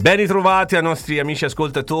Ben ritrovati ai nostri amici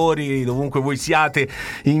ascoltatori, dovunque voi siate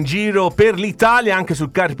in giro per l'Italia, anche sul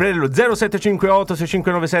cartello 0758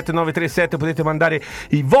 6597 937 potete mandare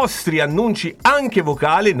i vostri annunci anche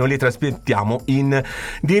vocali, noi li trasmettiamo in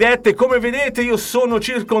diretta. E come vedete io sono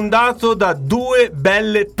circondato da due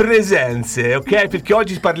belle presenze, ok? Perché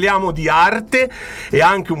oggi parliamo di arte e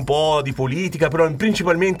anche un po' di politica, però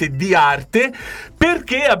principalmente di arte,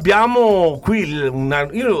 perché abbiamo qui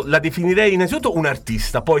io la definirei innanzitutto un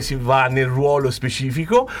artista, poi si va nel ruolo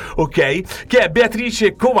specifico, ok? Che è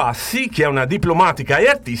Beatrice Covassi, che è una diplomatica e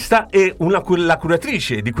artista e la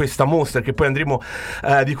curatrice di questa mostra che poi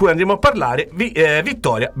di cui andremo a parlare,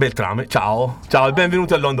 Vittoria Beltrami. Ciao e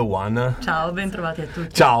benvenuti a London One. Ciao, ben trovati a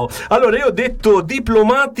tutti. Ciao. Allora, io ho detto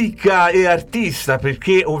diplomatica e artista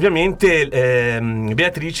perché ovviamente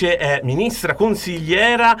Beatrice è ministra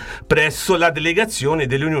consigliera presso la delegazione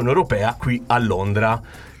dell'Unione Europea qui a Londra.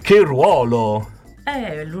 Che ruolo!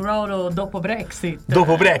 Il ruolo dopo Brexit.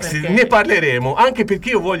 Dopo Brexit, perché... ne parleremo, anche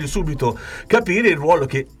perché io voglio subito capire il ruolo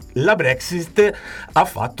che la Brexit ha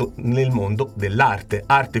fatto nel mondo dell'arte.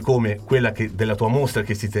 Arte come quella della tua mostra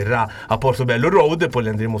che si terrà a Portobello Road, poi ne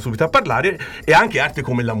andremo subito a parlare, e anche arte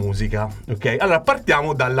come la musica, ok? Allora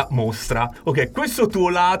partiamo dalla mostra, ok? Questo tuo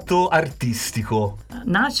lato artistico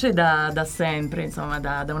nasce da sempre, insomma,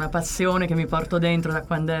 da una passione che mi porto dentro da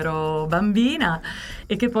quando ero bambina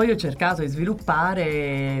e che poi ho cercato di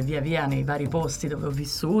sviluppare via via nei vari posti dove ho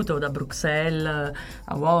vissuto, da Bruxelles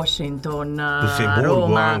a Washington, a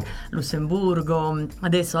Roma, Lussemburgo,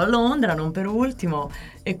 adesso a Londra, non per ultimo,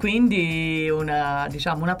 e quindi una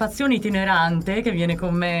passione itinerante che viene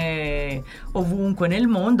con me ovunque nel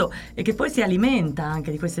mondo e che poi si alimenta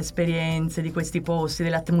anche di queste esperienze, di questi posti,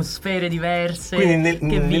 delle atmosfere diverse. Quindi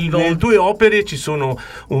nelle tue opere ci sono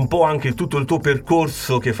un po' anche tutto il tuo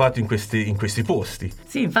percorso che hai fatto in questi posti.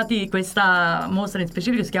 Sì, infatti questa mostra in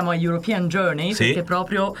specifico si chiama European Journey, sì, perché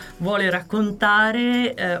proprio vuole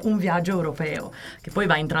raccontare un viaggio europeo, che poi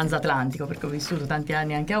va in transatlantico, perché ho vissuto tanti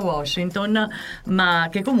anni anche a Washington, ma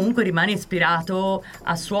che comunque rimane ispirato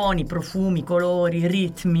a suoni, profumi, colori,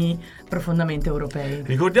 ritmi profondamente europei.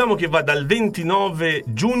 Ricordiamo che va dal 29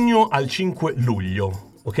 giugno al 5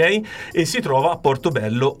 luglio, ok? E si trova a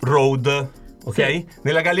Portobello Road, ok? Sì.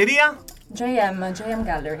 Nella galleria? JM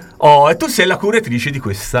Gallery. Oh, e tu sei la curatrice di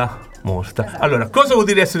questa mostra. Esatto. Allora, cosa vuol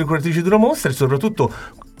dire essere curatrice di una mostra? E soprattutto,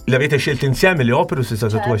 le avete scelte insieme le opere o sei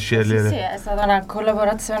stata tu a scegliere? Sì, è stata una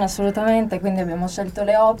collaborazione assolutamente, quindi abbiamo scelto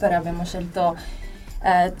le opere, abbiamo scelto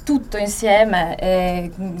tutto insieme.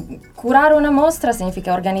 Curare una mostra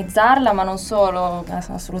significa organizzarla, ma non solo,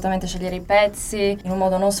 assolutamente scegliere i pezzi in un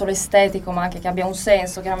modo non solo estetico ma anche che abbia un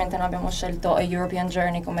senso. Chiaramente noi abbiamo scelto a European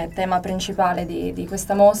Journey come tema principale di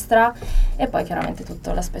questa mostra, e poi chiaramente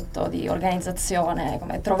tutto l'aspetto di organizzazione,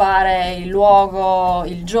 come trovare il luogo,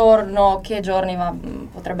 il giorno, che giorni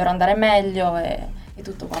potrebbero andare meglio e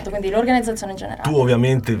tutto quanto, quindi l'organizzazione in generale. Tu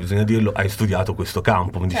ovviamente, bisogna dirlo, hai studiato questo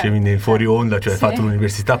campo, mi dicevi nei fuori onda, cioè sì, hai fatto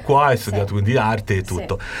l'università qua, hai studiato quindi arte e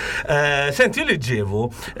tutto. Sì. Senti, io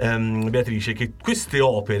leggevo, Beatrice, che queste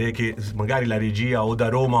opere, che magari la regia o da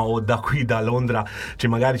Roma o da qui da Londra, cioè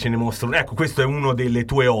magari ce ne mostrano, ecco, questo è uno delle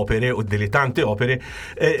tue opere o delle tante opere,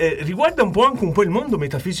 riguarda un po' il mondo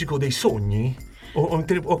metafisico dei sogni?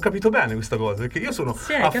 Ho capito bene questa cosa, perché io sono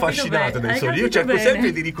affascinato dai sogni. Io cerco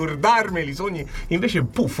sempre di ricordarmi i sogni, invece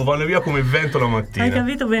puff, vanno via come vento la mattina. Hai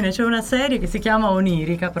capito bene, c'è una serie che si chiama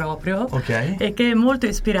Onirica proprio, okay, e che è molto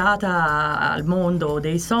ispirata al mondo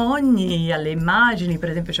dei sogni, alle immagini. Per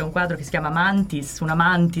esempio c'è un quadro che si chiama Mantis, una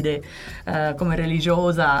mantide come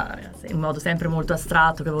religiosa, in modo sempre molto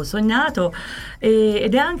astratto, che avevo sognato,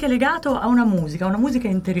 ed è anche legato a una musica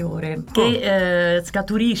interiore che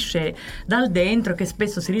scaturisce dal dentro, che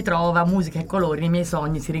spesso si ritrova, musica e colori nei miei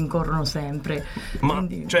sogni si rincorrono sempre. Ma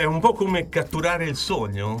quindi, cioè, è un po' come catturare il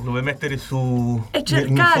sogno, dove mettere su e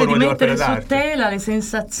cercare di mettere su tela le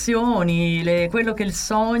sensazioni, quello che il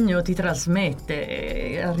sogno ti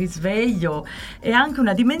trasmette al risveglio, e anche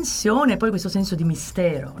una dimensione, poi questo senso di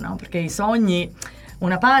mistero, no? Perché i sogni,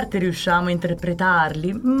 una parte riusciamo a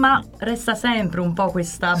interpretarli, ma resta sempre un po'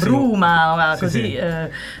 questa bruma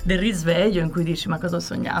del risveglio, in cui dici: ma cosa ho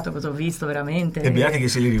sognato, cosa ho visto veramente? E Beati che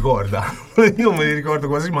se li ricorda. Io non me li ricordo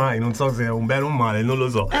quasi mai, non so se è un bene o un male, non lo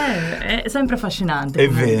so. È sempre affascinante. È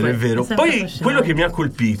vero. Poi quello che mi ha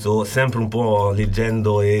colpito, sempre un po'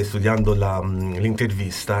 leggendo e studiando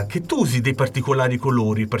l'intervista, che tu usi dei particolari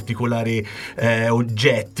colori, particolari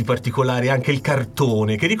oggetti, particolari anche il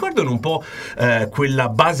cartone, che ricordano un po' quella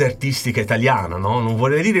base artistica italiana, no? Non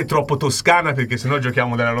vorrei dire troppo toscana, perché sennò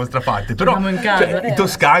giochiamo dalla nostra parte, però in casa, i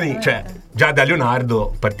toscani, cioè già da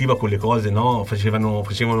Leonardo partiva con le cose, no? Facevano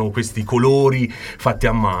questi colori fatti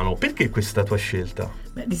a mano. Perché questa tua scelta?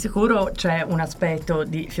 Beh, di sicuro c'è un aspetto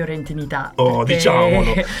di fiorentinità.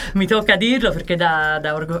 Diciamolo. Mi tocca dirlo perché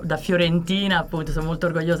da fiorentina, appunto, sono molto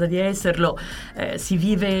orgogliosa di esserlo. Si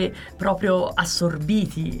vive proprio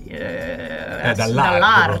assorbiti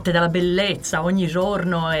dall'arte, dalla bellezza. Ogni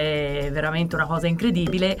giorno è veramente una cosa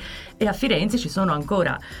incredibile. E a Firenze ci sono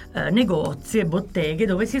ancora negozi e botteghe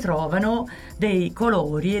dove si trovano dei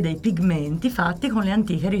colori e dei pigmenti fatti con le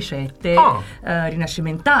antiche ricette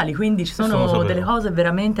rinascimentali. Quindi ci sono delle cose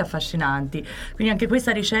veramente affascinanti. Quindi anche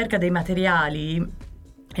questa ricerca dei materiali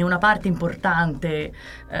è una parte importante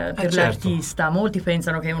per l'artista. Molti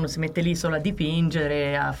pensano che uno si mette lì solo a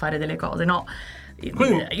dipingere, a fare delle cose. No.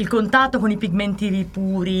 Quindi, il contatto con i pigmenti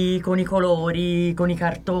puri, con i colori, con i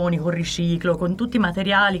cartoni, con il riciclo, con tutti i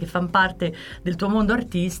materiali che fanno parte del tuo mondo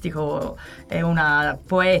artistico è una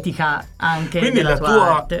poetica anche della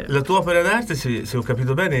tua arte. La tua opera d'arte, se ho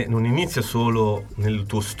capito bene, non inizia solo nel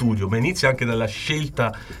tuo studio, ma inizia anche dalla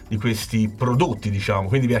scelta di questi prodotti, diciamo.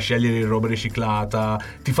 Quindi vai a scegliere roba riciclata,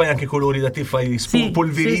 ti fai anche colori da te,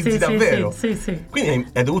 polverizzi davvero. Sì. Quindi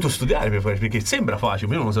hai dovuto studiare per fare, perché sembra facile,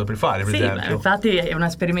 ma io non lo saprei fare, per esempio. Infatti è una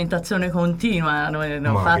sperimentazione continua.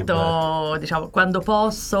 Ho fatto, diciamo, quando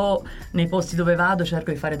posso, nei posti dove vado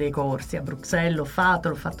cerco di fare dei corsi. A Bruxelles l'ho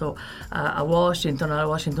fatto a Washington, alla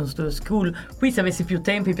Washington Studio School. Qui, se avessi più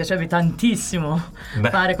tempo, mi piacerebbe tantissimo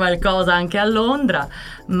fare qualcosa anche a Londra,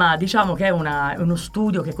 ma diciamo che è uno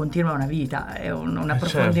studio che continua una vita, è un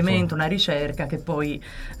approfondimento, una ricerca che poi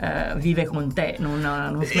vive con te, non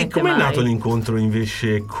smette mai. E com'è nato l'incontro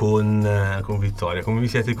invece con Vittoria? Come vi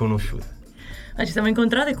siete conosciute? Ci siamo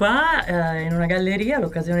incontrate qua in una galleria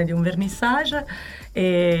all'occasione di un vernissage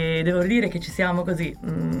e devo dire che ci siamo così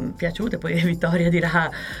piaciute. Poi Vittoria dirà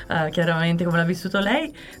chiaramente come l'ha vissuto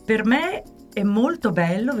lei. Per me è molto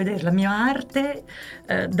bello vedere la mia arte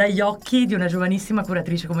dagli occhi di una giovanissima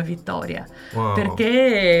curatrice come Vittoria,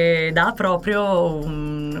 perché dà proprio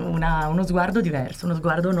uno sguardo diverso, uno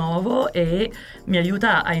sguardo nuovo, e mi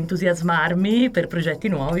aiuta a entusiasmarmi per progetti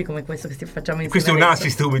nuovi come questo che facciamo insieme. Questo è un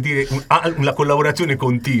assist, come dire, una collaborazione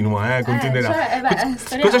continua, continuerà.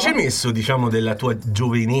 Cosa ci hai messo, diciamo, della tua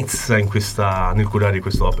giovinezza nel curare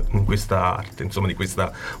in questa arte, insomma, di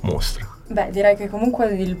questa mostra? Beh, direi che comunque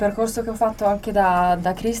il percorso che ho fatto anche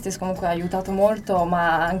da Christie's comunque ha aiutato molto,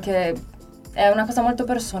 ma anche è una cosa molto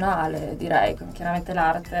personale, direi. Chiaramente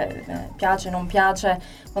l'arte piace, non piace.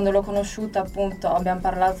 Quando l'ho conosciuta, appunto, abbiamo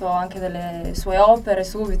parlato anche delle sue opere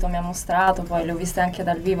subito, mi ha mostrato, poi le ho viste anche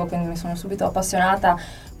dal vivo, quindi mi sono subito appassionata.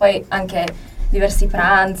 Poi anche diversi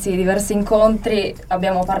pranzi, diversi incontri,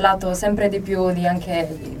 abbiamo parlato sempre di più di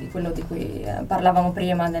quello di cui parlavamo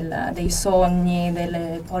prima, dei sogni,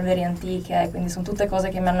 delle polveri antiche, quindi sono tutte cose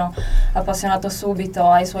che mi hanno appassionato subito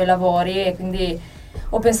ai suoi lavori, e quindi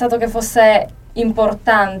ho pensato che fosse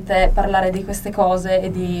importante parlare di queste cose e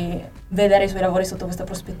di vedere i suoi lavori sotto questa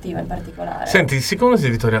prospettiva in particolare. Senti, secondo te,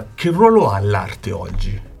 Vittoria, che ruolo ha l'arte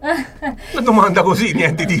oggi? Una domanda così,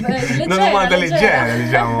 niente di... una domanda leggera,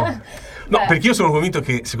 diciamo. No, perché io sono convinto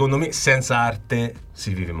che, secondo me, senza arte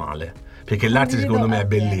si vive male. Perché l'arte, secondo me, è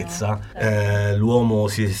bellezza. L'uomo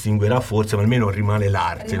si estinguerà forse, ma almeno rimane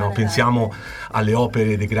l'arte, no? Pensiamo alle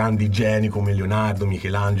opere dei grandi geni come Leonardo,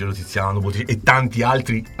 Michelangelo, Tiziano, Botticelli e tanti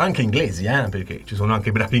altri, anche inglesi, perché ci sono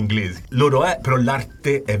anche bravi inglesi. Però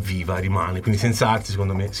l'arte è viva, rimane. Quindi senza arte,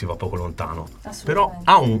 secondo me, si va poco lontano. Però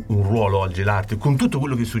ha un ruolo oggi l'arte, con tutto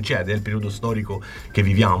quello che succede, è il periodo storico che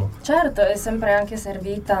viviamo. Certo, è sempre anche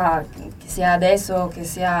servita, che sia adesso, che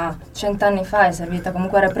sia 100 anni fa, è servita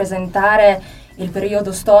comunque a rappresentare il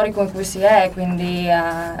periodo storico in cui si è, quindi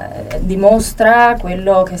dimostra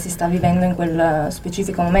quello che si sta vivendo in quel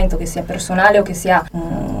specifico momento, che sia personale o che sia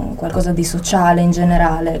qualcosa di sociale in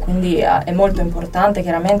generale, quindi è molto importante,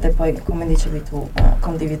 chiaramente. Poi, come dicevi tu,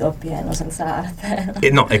 condivido appieno, senza arte.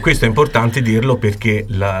 E questo è importante dirlo, perché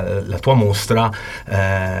la tua mostra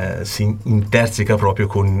si interseca proprio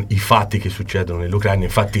con i fatti che succedono nell'Ucraina.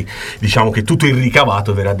 Infatti diciamo che tutto il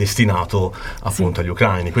ricavato verrà destinato appunto agli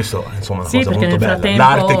ucraini. Questo, insomma, è una cosa molto bella.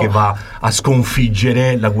 L'arte che va a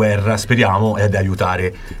sconfiggere la guerra, speriamo, e ad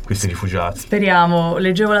aiutare questi rifugiati. Speriamo.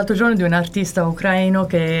 Leggevo l'altro giorno di un artista ucraino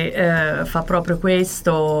che fa proprio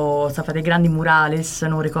questo, fa dei grandi murales,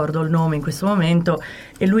 non ricordo il nome in questo momento,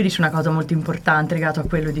 e lui dice una cosa molto importante legato a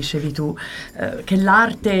quello che dicevi tu, che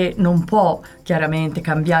l'arte non può chiaramente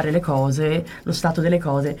cambiare le cose, lo stato delle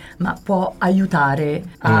cose, ma può aiutare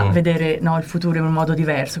a vedere il futuro in un modo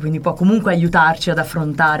diverso, quindi può comunque aiutarci ad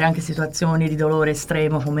affrontare anche situazioni di dolore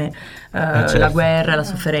estremo come la guerra, la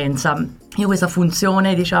sofferenza. io questa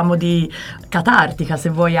funzione, diciamo, di catartica, se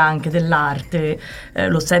vuoi, anche dell'arte,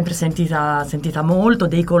 l'ho sempre sentita molto,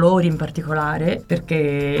 dei colori in particolare,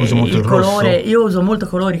 perché uso molto il colore, rosso. io uso molto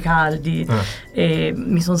colori caldi e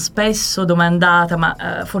mi sono spesso domandata,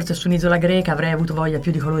 ma forse su un'isola greca avrei avuto voglia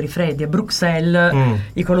più di colori freddi. A Bruxelles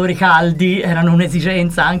i colori caldi erano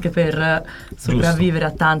un'esigenza anche per sopravvivere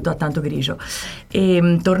a tanto grigio.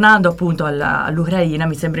 E tornando appunto all'Ucraina,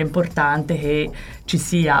 mi sembra importante che ci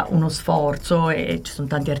sia uno sforzo, e ci sono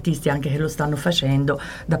tanti artisti anche che lo stanno facendo,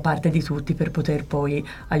 da parte di tutti, per poter poi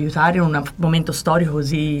aiutare in un momento storico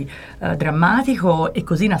così drammatico e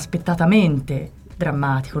così inaspettatamente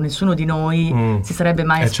drammatico. Nessuno di noi si sarebbe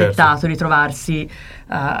mai aspettato di trovarsi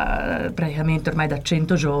praticamente ormai da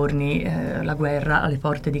 100 giorni la guerra alle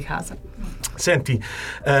porte di casa. Senti,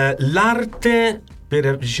 l'arte per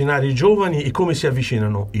avvicinare i giovani, e come si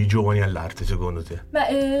avvicinano i giovani all'arte secondo te?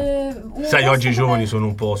 Sai, oggi i giovani sono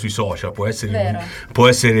un po' sui social, può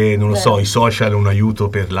essere non lo so, i social un aiuto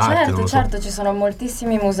per l'arte, non lo so. Certo, ci sono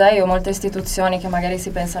moltissimi musei o molte istituzioni che magari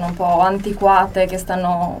si pensano un po' antiquate, che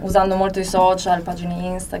stanno usando molto i social, pagine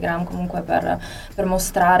Instagram, comunque per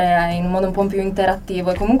mostrare in un modo un po' più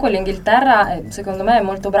interattivo. E comunque l'Inghilterra, secondo me, è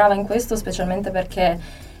molto brava in questo, specialmente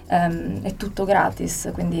perché è tutto gratis,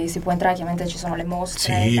 quindi si può entrare, chiaramente ci sono le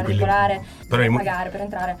mostre in particolare, però pagare per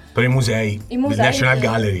entrare. Per i musei, il National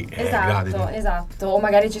Gallery è gratis. Esatto, o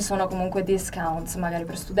magari ci sono comunque discounts, magari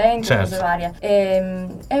per studenti, cose varie.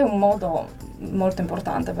 È un modo molto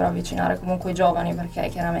importante per avvicinare comunque i giovani, perché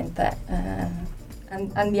chiaramente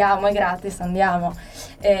andiamo, è gratis, andiamo.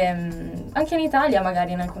 Anche in Italia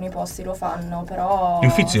magari in alcuni posti lo fanno, però gli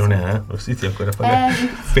Uffizi non è, Gli Uffizi ancora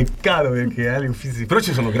peccato, perché gli Uffizi, però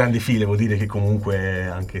ci sono grandi file, vuol dire che comunque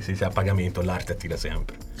anche se si ha a pagamento l'arte attira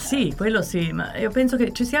sempre. Sì, quello sì, ma io penso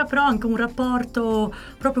che ci sia però anche un rapporto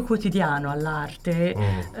proprio quotidiano all'arte,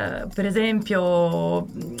 per esempio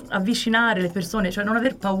avvicinare le persone, cioè non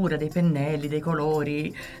aver paura dei pennelli, dei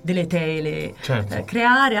colori, delle tele,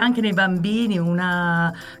 creare anche nei bambini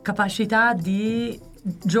una capacità di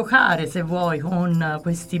giocare, se vuoi, con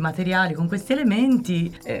questi materiali, con questi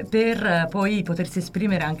elementi, per poi potersi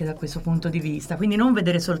esprimere anche da questo punto di vista. Quindi non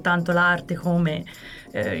vedere soltanto l'arte come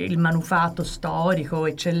il manufatto storico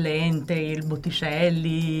eccellente, il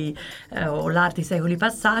Botticelli o l'arte dei secoli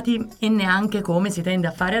passati, e neanche come si tende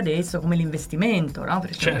a fare adesso, come l'investimento, no?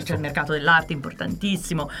 Perché c'è il mercato dell'arte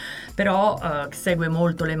importantissimo, però che segue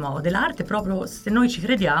molto le mode. L'arte, proprio, se noi ci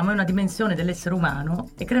crediamo, è una dimensione dell'essere umano,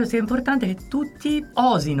 e credo sia importante che tutti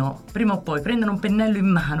osino, prima o poi, prendano un pennello in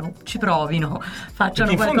mano, ci provino,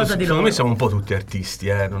 facciano qualcosa di loro. Secondo me siamo un po' tutti artisti,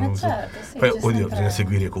 non so. Sì, poi oddio, bisogna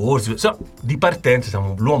seguire i corsi, di partenza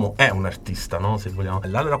l'uomo è un artista, no? Se vogliamo.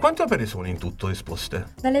 Allora, quante opere sono in tutto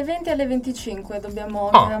esposte? Dalle 20 alle 25, dobbiamo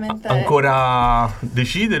veramente ancora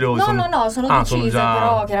decidere? O sono decise, sono già...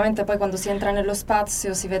 però chiaramente poi quando si entra nello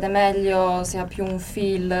spazio si vede meglio, si ha più un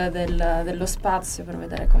feel dello spazio, per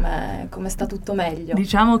vedere come sta tutto meglio.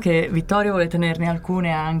 Diciamo che Vittoria vuole tenerne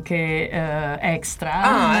alcune anche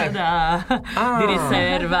extra di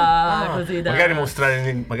riserva, così da magari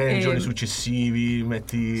mostrare nei giorni successivi,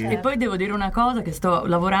 metti. E poi devo dire una cosa, che sto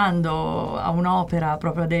lavorando a un'opera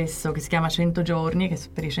proprio adesso che si chiama 100 giorni, che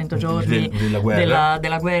per i 100 giorni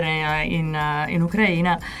della guerra in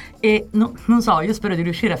Ucraina, e non so, io spero di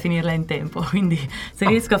riuscire a finirla in tempo, quindi se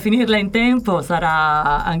riesco a finirla in tempo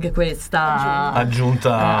sarà anche questa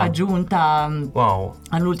aggiunta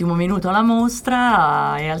all'ultimo minuto alla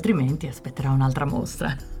mostra, e altrimenti aspetterà un'altra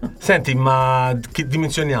mostra. Senti, ma che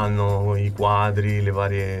dimensioni hanno i quadri, le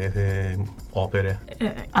varie opere?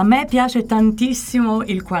 A me piace tantissimo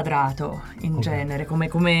il quadrato in genere,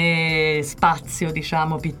 come spazio,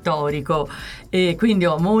 diciamo, pittorico, e quindi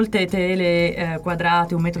ho molte tele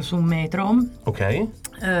quadrate, 1 metro su 1 metro. Ok.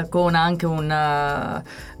 Con anche un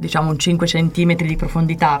 5 centimetri di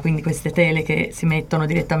profondità, quindi queste tele che si mettono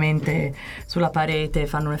direttamente sulla parete,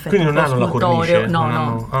 fanno un effetto quindi non hanno la cornice?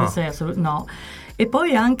 No. E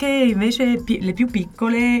poi anche invece le più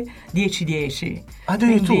piccole 10x10.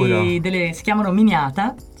 Addirittura? Si chiamano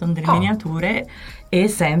miniata, sono delle miniature, e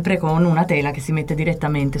sempre con una tela che si mette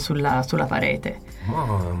direttamente sulla parete.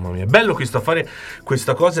 Mamma mia, bello questo, a fare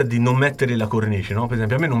questa cosa di non mettere la cornice, no? Per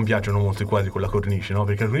esempio, a me non piacciono molto i quadri con la cornice, no?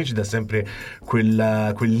 Perché la cornice dà sempre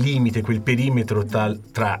quel limite, quel perimetro tra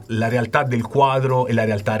la realtà del quadro e la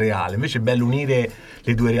realtà reale. Invece è bello unire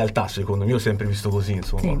le due realtà, secondo me. Io ho sempre visto così,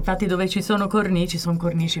 insomma. Sì, infatti dove ci sono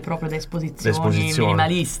cornici proprio da esposizioni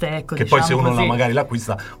minimaliste, ecco. Che poi se uno magari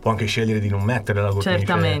l'acquista può anche scegliere di non mettere la cornice.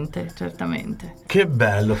 Certamente. Che Che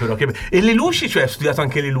bello però, e le luci, cioè hai studiato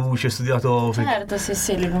anche le luci, hai studiato... Certo,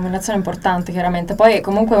 sì, l'illuminazione è importante chiaramente, poi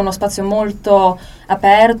comunque è uno spazio molto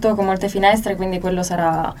aperto, con molte finestre, quindi quello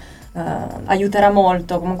sarà... aiuterà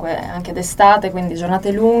molto comunque anche d'estate, quindi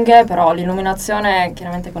giornate lunghe, però l'illuminazione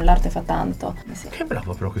chiaramente con l'arte fa tanto. Sì. Che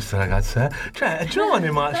brava però questa ragazza, cioè è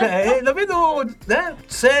giovane ma la vedo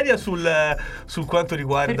seria sul quanto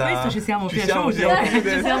riguarda... Per questo ci siamo piaciuti,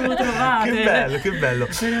 ci siamo trovate. Che bello.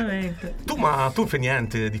 Veramente. Tu fai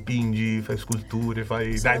niente, dipingi, fai sculture,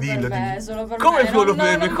 fai... Solo Dai, dillo. solo per Come me. solo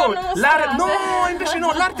per me? No, No, invece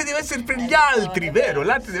no, l'arte deve essere per gli altri, vero?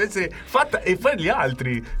 L'arte deve essere fatta e per gli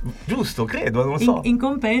altri. Giusto, credo, non lo so. In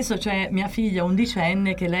compenso c'è mia figlia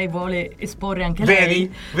undicenne che lei vuole esporre anche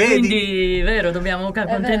Vedi? lei. Quindi, vero, dobbiamo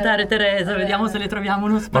accontentare Teresa, vediamo se le troviamo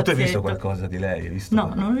uno spazio. Ma tu hai visto qualcosa di lei? Hai visto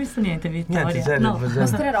No, non ho visto niente, Vittoria. Niente, zero, no.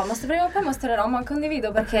 mostrerò, ma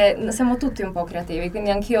condivido perché siamo tutti un po' creativi,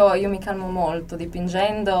 quindi anch'io mi calmo molto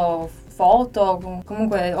dipingendo foto,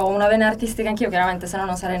 comunque ho una vena artistica anch'io, chiaramente, se no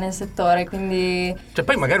non sarei nel settore, quindi... Cioè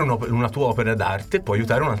poi magari una tua opera d'arte può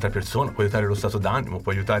aiutare un'altra persona, può aiutare lo stato d'animo,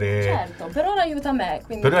 può aiutare... Certo, per ora aiuta me,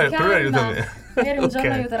 quindi per ora aiuta me. Magari un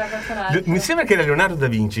giorno aiuterà qualcun altro. Mi sembra che era Leonardo da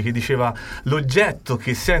Vinci che diceva: l'oggetto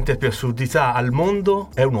che sente più assurdità al mondo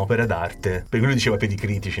è un'opera d'arte. Perché lui diceva per i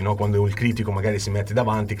critici, no? Quando il critico magari si mette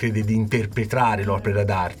davanti, crede di interpretare l'opera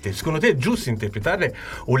d'arte. Secondo te è giusto interpretarle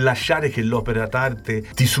o lasciare che l'opera d'arte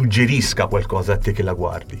ti suggerisca qualcosa a te che la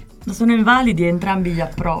guardi? Sono invalidi entrambi gli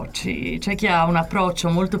approcci. C'è chi ha un approccio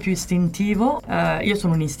molto più istintivo, io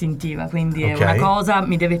sono un'istintiva, quindi è una cosa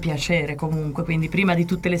mi deve piacere comunque, quindi prima di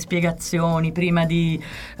tutte le spiegazioni, prima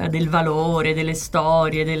del valore, delle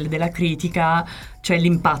storie, della critica, c'è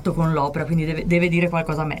l'impatto con l'opera, quindi deve dire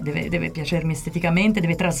qualcosa a me, deve piacermi esteticamente,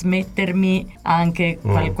 deve trasmettermi anche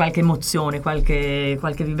qualche emozione, qualche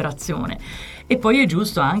vibrazione. E poi è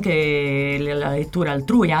giusto anche la lettura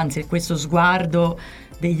altrui, anzi questo sguardo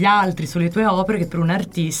degli altri sulle tue opere, che per un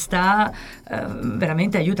artista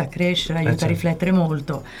veramente aiuta a crescere, aiuta a riflettere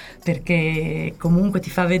molto, perché comunque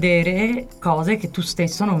ti fa vedere cose che tu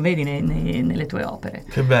stesso non vedi nelle tue opere.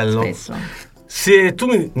 Che bello. Spesso. Se tu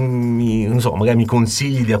non so, magari mi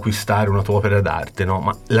consigli di acquistare una tua opera d'arte, no?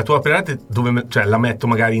 Ma la tua opera d'arte dove, cioè la metto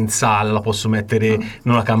magari in sala, la posso mettere in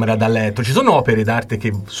una camera da letto? Ci sono opere d'arte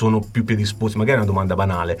che sono più predisposte, magari è una domanda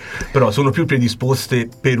banale, però sono più predisposte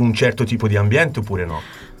per un certo tipo di ambiente oppure no?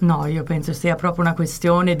 No, io penso sia proprio una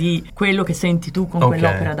questione di quello che senti tu con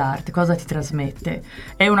quell'opera d'arte, cosa ti trasmette.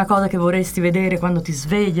 È una cosa che vorresti vedere quando ti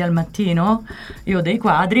svegli al mattino? Io ho dei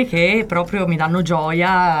quadri che proprio mi danno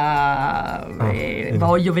gioia e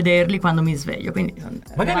voglio vederli quando mi sveglio. Quindi,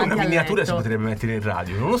 magari una miniatura si potrebbe mettere in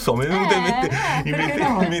radio, non lo so, mi è venuta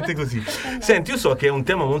in mente così. Senti, io so che è un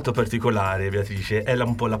tema molto particolare, Beatrice, è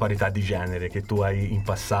un po' la parità di genere, che tu hai in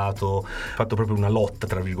passato fatto proprio una lotta,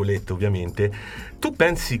 tra virgolette, ovviamente. Tu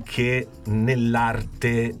pensi che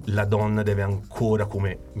nell'arte la donna deve ancora,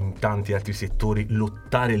 come in tanti altri settori,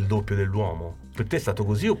 lottare il doppio dell'uomo? Per te è stato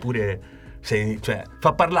così oppure... cioè,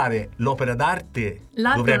 fa parlare l'opera d'arte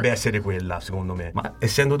dovrebbe essere quella, secondo me. Ma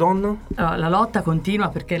essendo donna? La lotta continua,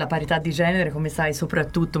 perché la parità di genere, come sai,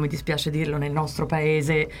 soprattutto, mi dispiace dirlo, nel nostro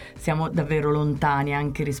paese siamo davvero lontani,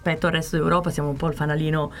 anche rispetto al resto d'Europa siamo un po' il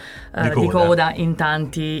fanalino di coda in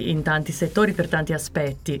tanti settori, per tanti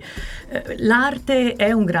aspetti. L'arte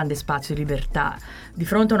è un grande spazio di libertà. Di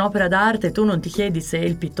fronte a un'opera d'arte tu non ti chiedi se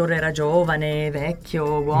il pittore era giovane,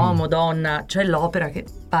 vecchio, uomo, donna, c'è l'opera che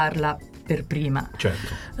parla per prima.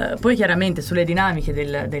 Certo. Poi chiaramente sulle dinamiche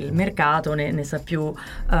del mercato ne sa più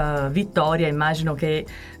Vittoria. Immagino che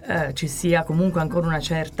ci sia comunque ancora una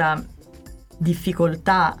certa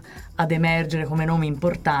difficoltà ad emergere come nomi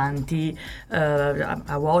importanti.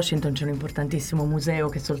 A Washington c'è un importantissimo museo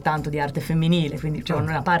che è soltanto di arte femminile, quindi c'è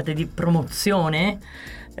una parte di promozione,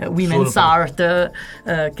 women's art,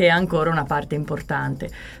 che è ancora una parte importante.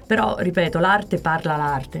 Però, ripeto, l'arte parla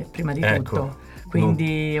l'arte, prima di tutto.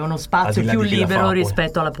 Quindi è uno spazio più libero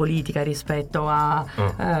rispetto alla politica, rispetto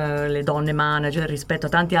alle donne manager, rispetto a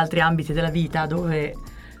tanti altri ambiti della vita dove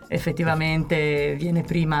effettivamente viene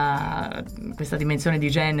prima questa dimensione di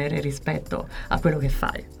genere rispetto a quello che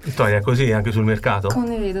fai. Vittoria, è così anche sul mercato?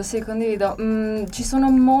 Condivido. Ci sono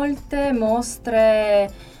molte mostre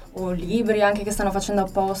o libri anche che stanno facendo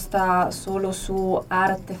apposta solo su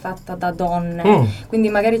arte fatta da donne, quindi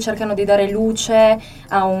magari cercano di dare luce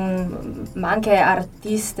ma anche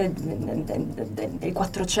artiste del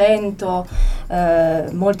 400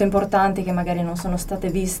 molto importanti, che magari non sono state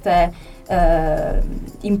viste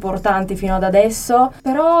importanti fino ad adesso,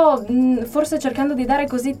 però forse cercando di dare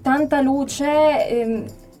così tanta luce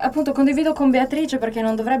appunto condivido con Beatrice, perché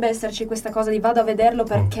non dovrebbe esserci questa cosa di vado a vederlo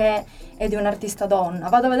perché è di un'artista donna,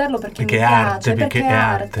 vado a vederlo perché mi piace, perché è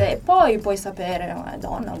arte. E poi puoi sapere, no, è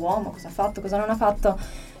donna, uomo, cosa ha fatto, cosa non ha fatto.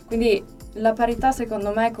 Quindi la parità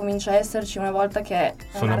secondo me comincia a esserci una volta che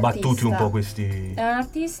sono abbattuti un po' questi... È un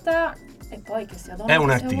artista e poi che sia donna, è un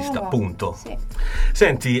che sia artista, uomo. punto. Sì.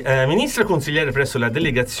 Senti, ministra consigliere presso la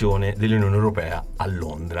delegazione dell'Unione Europea a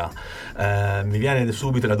Londra. Mi viene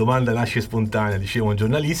subito la domanda, nasce spontanea, diceva un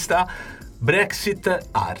giornalista. Brexit,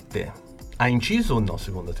 arte. Ha inciso o no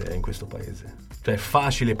secondo te in questo paese? Cioè è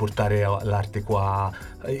facile portare l'arte qua?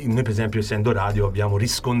 Noi per esempio, essendo radio, abbiamo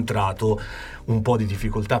riscontrato un po' di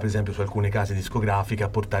difficoltà per esempio su alcune case discografiche a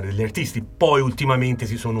portare degli artisti. Poi ultimamente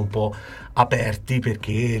si sono un po' aperti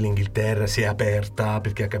perché l'Inghilterra si è aperta,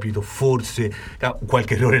 perché ha capito forse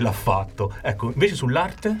qualche errore l'ha fatto. Ecco, invece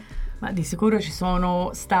sull'arte? Ma di sicuro ci sono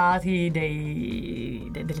stati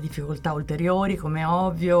delle difficoltà ulteriori, come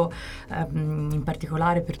ovvio, in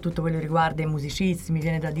particolare per tutto quello che riguarda i musicisti, mi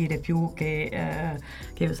viene da dire più che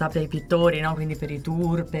io sappia i pittori, no? Quindi per i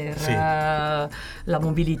tour, per sì. La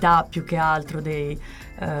mobilità più che altro dei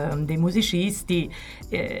musicisti.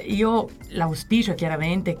 Io l'auspicio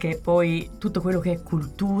chiaramente che poi tutto quello che è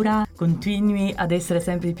cultura continui ad essere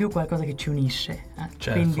sempre di più qualcosa che ci unisce.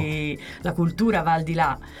 Certo. Quindi la cultura va al di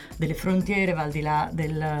là delle frontiere, va al di là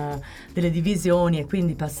delle divisioni, e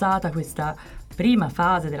quindi passata questa prima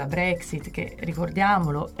fase della Brexit, che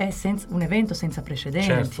ricordiamolo è un evento senza precedenti,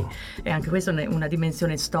 certo. E anche questa è una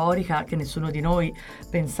dimensione storica che nessuno di noi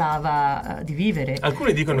pensava di vivere.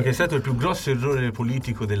 Alcuni dicono che è stato il più grosso errore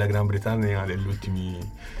politico della Gran Bretagna negli ultimi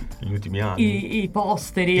anni. I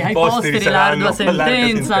posteri, saranno l'ardua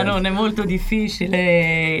sentenza, non è molto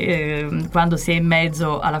difficile quando si è in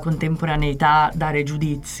mezzo alla contemporaneità dare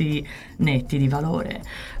giudizi netti di valore.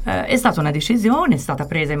 È stata una decisione, è stata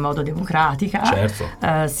presa in modo democratica, certo.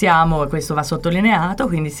 Questo va sottolineato,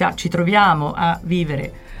 quindi ci troviamo a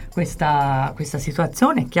vivere questa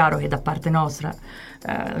situazione. È chiaro che da parte nostra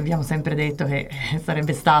abbiamo sempre detto che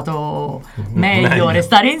sarebbe stato meglio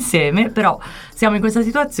restare insieme, però siamo in questa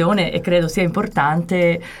situazione e credo sia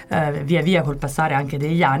importante via via col passare anche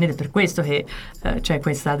degli anni, ed è per questo che c'è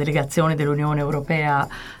questa delegazione dell'Unione Europea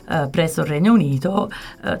presso il Regno Unito,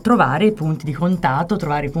 trovare i punti di contatto,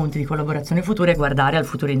 trovare i punti di collaborazione futura e guardare al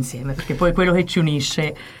futuro insieme, perché poi quello che ci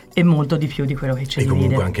unisce è molto di più di quello che ci divide. E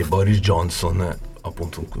comunque anche Boris Johnson,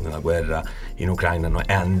 appunto nella guerra in Ucraina,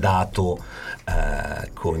 è andato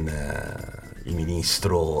con il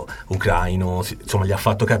ministro ucraino, insomma gli ha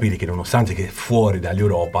fatto capire che nonostante che fuori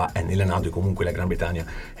dall'Europa è nella NATO e comunque la Gran Bretagna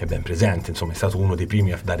è ben presente, insomma è stato uno dei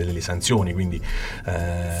primi a dare delle sanzioni, quindi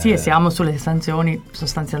sì, e siamo sulle sanzioni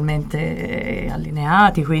sostanzialmente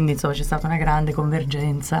allineati, quindi insomma c'è stata una grande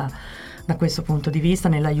convergenza da questo punto di vista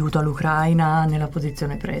nell'aiuto all'Ucraina, nella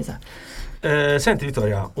posizione presa. Senti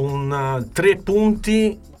Vittoria, 3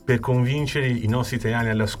 punti per convincere i nostri italiani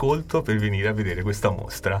all'ascolto per venire a vedere questa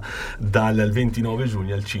mostra dal 29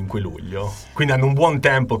 giugno al 5 luglio. Quindi hanno un buon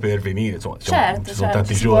tempo per venire, insomma, ci sono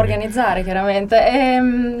tanti si giorni. può organizzare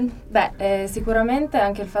chiaramente. Sicuramente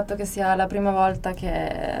anche il fatto che sia la prima volta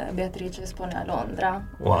che Beatrice espone a Londra.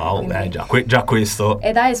 Wow, già questo.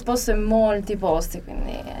 Ed ha esposto in molti posti,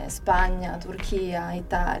 quindi Spagna, Turchia,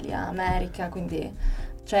 Italia, America, quindi...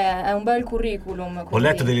 Cioè è un bel curriculum. Quindi... Ho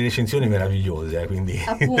letto delle recensioni meravigliose, quindi...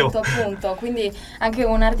 Appunto, quindi anche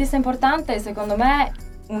un artista importante, secondo me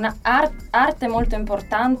una arte molto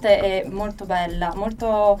importante e molto bella,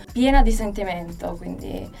 molto piena di sentimento,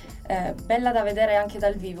 quindi bella da vedere anche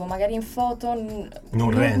dal vivo, magari in foto non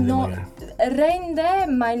rende,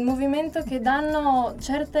 ma il movimento che danno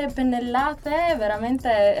certe pennellate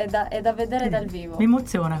veramente è da vedere dal vivo. Mi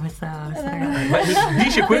emoziona questa ragazza. Ma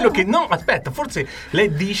dice quello che no, aspetta, forse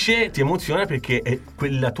lei dice ti emoziona perché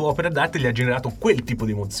quella tua opera d'arte gli ha generato quel tipo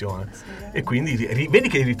di emozione, sì. E quindi vedi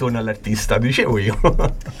che ritorna all'artista, dicevo io.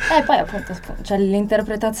 Poi appunto cioè,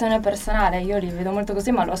 l'interpretazione personale, io li vedo molto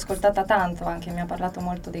così, ma l'ho ascoltata tanto, anche mi ha parlato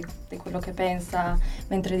molto di quello che pensa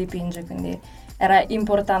mentre dipinge, quindi era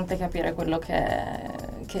importante capire quello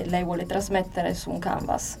che lei vuole trasmettere su un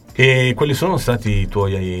canvas. E quali sono stati i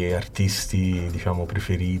tuoi artisti, diciamo,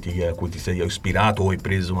 preferiti, a cui ti sei ispirato o hai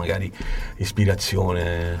preso magari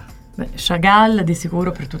ispirazione? Chagall di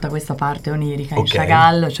sicuro per tutta questa parte onirica. In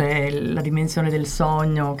Chagall c'è la dimensione del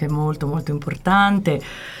sogno che è molto molto importante.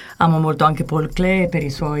 Amo molto anche Paul Klee per i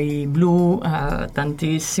suoi blu,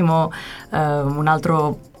 tantissimo. Un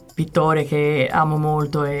altro pittore che amo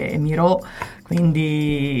molto è Miro,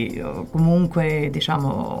 Quindi comunque diciamo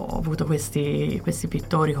ho avuto questi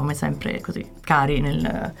pittori come sempre così cari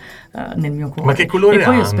nel mio cuore. Ma che colore e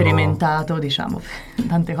poi hanno? Ho sperimentato diciamo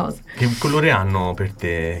tante cose. Che colore hanno per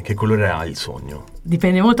te? Che colore ha il sogno?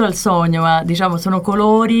 Dipende molto dal sogno, ma diciamo sono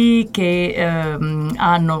colori che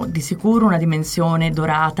hanno di sicuro una dimensione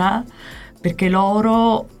dorata, perché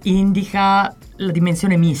l'oro indica la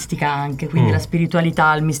dimensione mistica anche, quindi la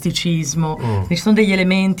spiritualità, il misticismo. Ci sono degli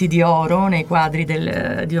elementi di oro nei quadri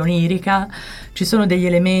di onirica, ci sono degli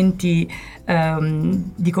elementi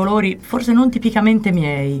di colori forse non tipicamente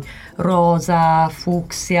miei, rosa,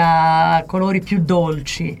 fucsia, colori più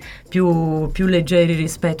dolci, più leggeri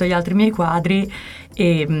rispetto agli altri miei quadri,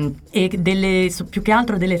 e più che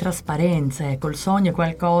altro delle trasparenze. Ecco, il sogno è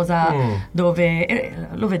qualcosa dove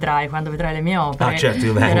lo vedrai quando vedrai le mie opere. Ah, certo,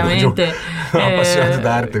 io vengo veramente appassionato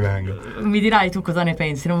d'arte, vengo. Mi dirai tu cosa ne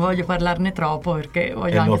pensi, non voglio parlarne troppo perché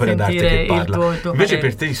voglio anche l'opera d'arte sentire che parla. il tuo Invece parere.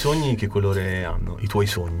 per te i sogni che colore hanno? I tuoi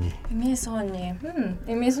sogni? I miei sogni?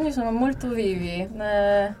 I miei sogni sono molto vivi.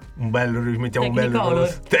 Un bello, mettiamo un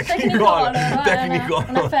Technicolor. bello Technicolor.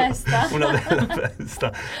 Una festa. Una bella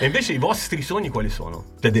festa. E invece i vostri sogni quali sono?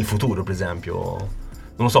 Cioè del futuro, per esempio,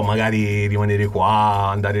 non lo so, magari rimanere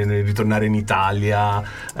qua, ritornare in Italia,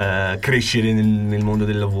 crescere nel mondo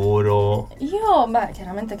del lavoro. Io,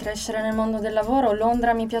 chiaramente crescere nel mondo del lavoro.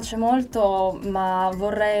 Londra mi piace molto, ma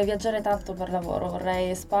vorrei viaggiare tanto per lavoro,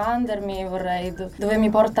 vorrei espandermi, vorrei dove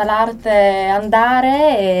mi porta l'arte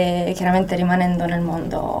andare, e chiaramente rimanendo nel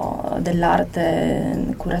mondo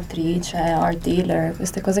dell'arte, curatrice, art dealer,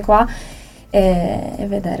 queste cose qua, e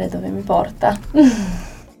vedere dove mi porta.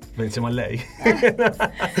 Pensiamo a lei.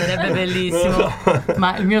 Sarebbe bellissimo.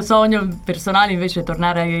 Ma il mio sogno personale invece è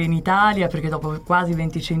tornare in Italia, perché dopo quasi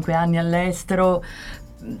 25 anni all'estero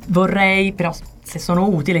vorrei, però se sono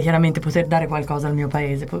utile, chiaramente poter dare qualcosa al mio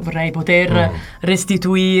paese. Vorrei poter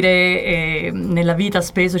restituire, e nella vita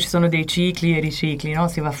spesso ci sono dei cicli e ricicli, no?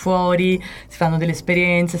 Si va fuori, si fanno delle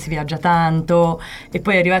esperienze, si viaggia tanto, e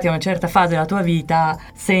poi arrivati a una certa fase della tua vita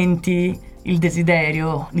senti il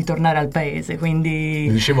desiderio di tornare al paese, quindi...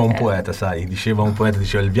 Diceva un poeta, sai, diceva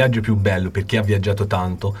il viaggio più bello per chi ha viaggiato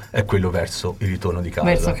tanto è quello verso il ritorno di casa.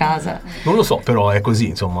 Verso casa. Non lo so, però è così,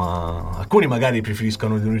 insomma, alcuni magari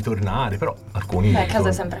preferiscono di non ritornare, però alcuni... Casa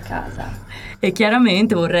è sempre casa. E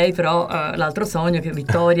chiaramente vorrei però, l'altro sogno, che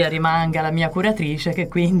Vittoria rimanga la mia curatrice, che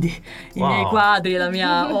quindi i miei quadri e la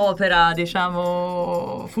mia opera,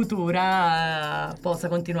 diciamo, futura possa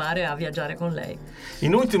continuare a viaggiare con lei.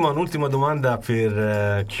 Un'ultima domanda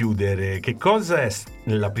per chiudere. Che cosa è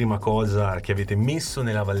la prima cosa che avete messo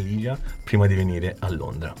nella valigia prima di venire a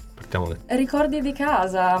Londra? Ricordi di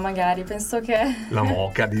casa, magari, penso che... La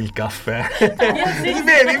moka, il caffè. Vedi,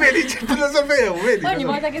 te lo sapevo, vedi. Ogni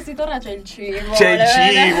volta che si torna c'è il cibo. C'è il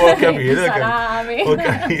cibo, ho capito. Salami. Ho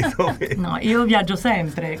capito. No, io viaggio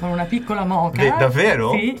sempre con una piccola moka.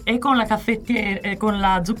 Davvero? Sì, e con la caffettiera, con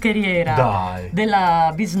la zuccheriera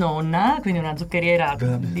della bisnonna, quindi una zuccheriera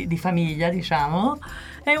di famiglia, diciamo.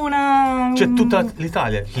 È una... C'è tutta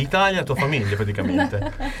l'Italia, tua famiglia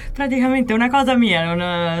praticamente. Praticamente una cosa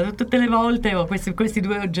mia, tutte le volte ho questi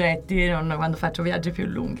due oggetti quando faccio viaggi più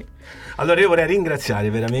lunghi. Allora io vorrei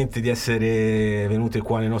ringraziare veramente di essere venute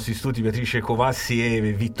qua nei nostri studi Beatrice Covassi e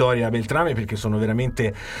Vittoria Beltrami, perché sono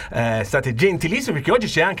veramente state gentilissime, perché oggi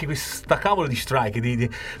c'è anche questa cavolo di strike,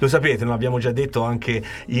 lo sapete, non l'abbiamo già detto anche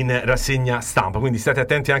in rassegna stampa, quindi state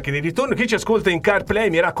attenti anche nel ritorno. Chi ci ascolta in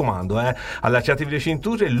CarPlay, mi raccomando, allacciatevi le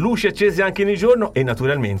cinture, luci accese anche di giorno e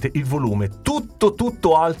naturalmente il volume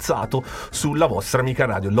tutto alzato sulla vostra amica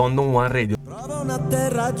radio London One Radio. Prova un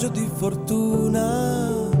atterraggio di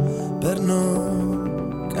fortuna per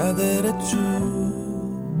non cadere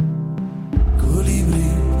giù.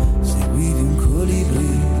 Colibri, seguivi un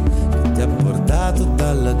colibri che ti ha portato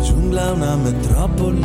dalla giungla a una metropoli.